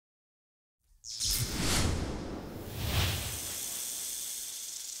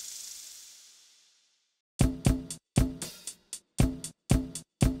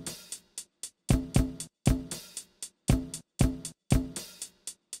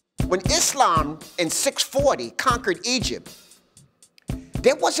When Islam in 640 conquered Egypt,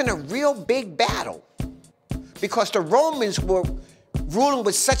 there wasn't a real big battle because the Romans were ruling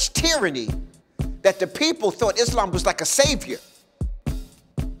with such tyranny that the people thought Islam was like a savior.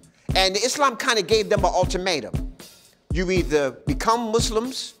 And Islam kind of gave them an ultimatum. You either become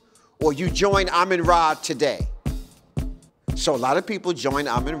Muslims or you join Amun-Ra today. So a lot of people joined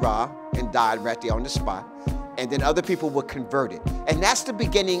Amun-Ra and died right there on the spot. And then other people were converted. And that's the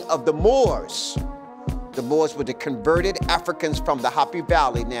beginning of the Moors. The Moors were the converted Africans from the Happy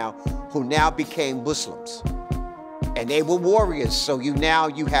Valley now, who now became Muslims. And they were warriors. So you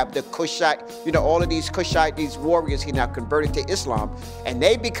have the Kushite, all of these Kushite, these warriors, he now converted to Islam. And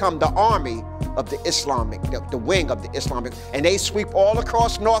they become the army of the Islamic, the wing of the Islamic. And they sweep all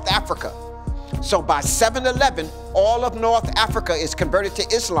across North Africa. So by 711, all of North Africa is converted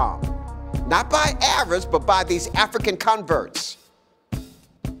to Islam. Not by Arabs, but by these African converts,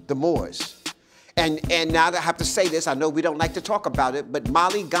 the Moors. And now I have to say this, I know we don't like to talk about it, but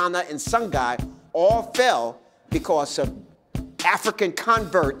Mali, Ghana, and Songhai all fell because of African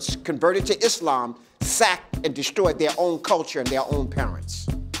converts converted to Islam, sacked and destroyed their own culture and their own parents.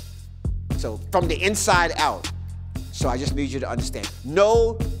 So from the inside out. So I just need you to understand.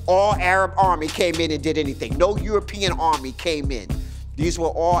 No all Arab army came in and did anything. No European army came in. These were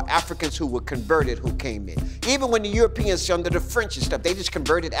all Africans who were converted who came in. Even when the Europeans under the French and stuff, they just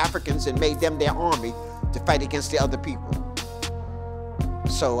converted Africans and made them their army to fight against the other people.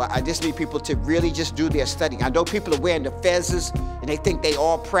 So I just need people to really just do their studying. I know people are wearing the fezzes and they think they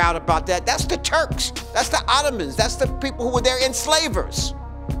all proud about that. That's the Turks. That's the Ottomans. That's the people who were their enslavers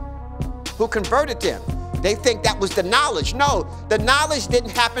who converted them. They think that was the knowledge. No, the knowledge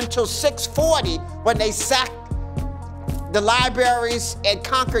didn't happen until 640 when they sacked the libraries and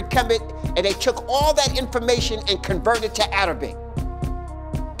conquered Kemet, and they took all that information and converted to Arabic.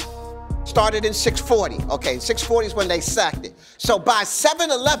 Started in 640. Okay, 640 is when they sacked it. So by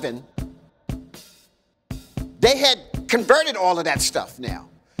 711, they had converted all of that stuff now.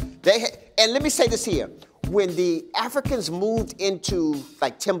 And let me say this here. When the Africans moved into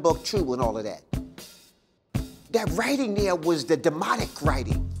like Timbuktu and all of that, that writing there was the Demotic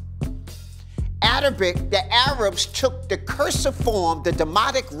writing. Arabic, the Arabs took the cursive form, the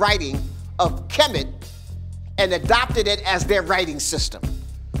Demotic writing of Kemet, and adopted it as their writing system.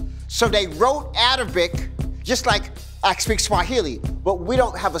 So they wrote Arabic, just like I speak Swahili, but we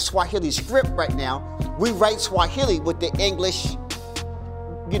don't have a Swahili script right now. We write Swahili with the English,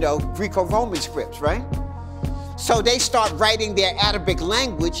 Greco-Roman scripts, right? So they start writing their Arabic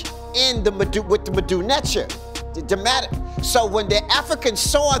language with the Medu-Neter, the Demotic. So when the Africans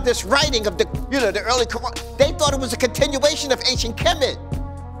saw this writing of the early Quran, they thought it was a continuation of ancient Kemet.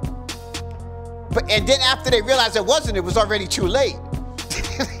 And then after they realized it wasn't, it was already too late.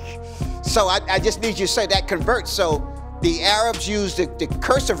 So I just need you to say that converts. So the Arabs used the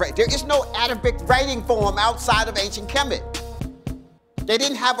cursive writing. There is no Arabic writing form outside of ancient Kemet. They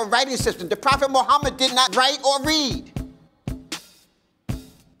didn't have a writing system. The Prophet Muhammad did not write or read.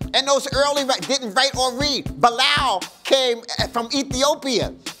 And those early didn't write or read. Bilal came from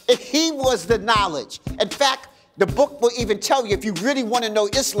Ethiopia. And he was the knowledge. In fact, the book will even tell you if you really want to know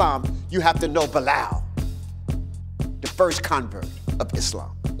Islam, you have to know Bilal, the first convert of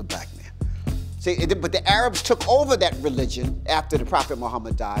Islam, the black man. See, but the Arabs took over that religion after the Prophet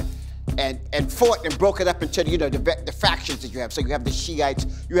Muhammad died and fought and broke it up into the factions that you have. So you have the Shiites,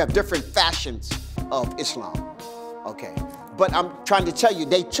 you have different factions of Islam. Okay. But I'm trying to tell you,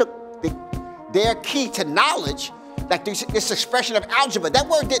 they took their key to knowledge, like this expression of algebra. That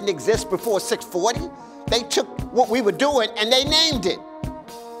word didn't exist before 640. They took what we were doing and they named it.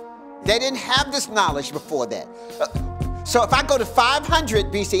 They didn't have this knowledge before that. So if I go to 500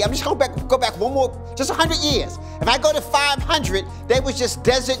 BC, I'm just going to go back one more, just 100 years. If I go to 500, they was just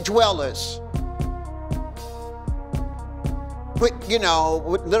desert dwellers. With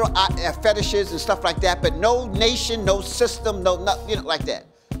little fetishes and stuff like that, but no nation, no system, like that.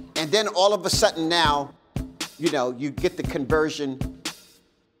 And then all of a sudden now, you get the conversion.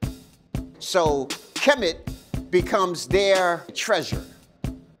 So Kemet becomes their treasure.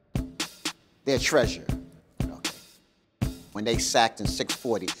 Their treasure. Okay. When they sacked in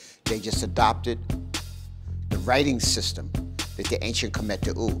 640, they just adopted the writing system that the ancient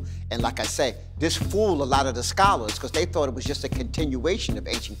Kemet. And like I say, this fooled a lot of the scholars because they thought it was just a continuation of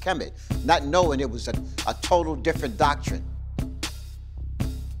ancient Kemet, not knowing it was a total different doctrine.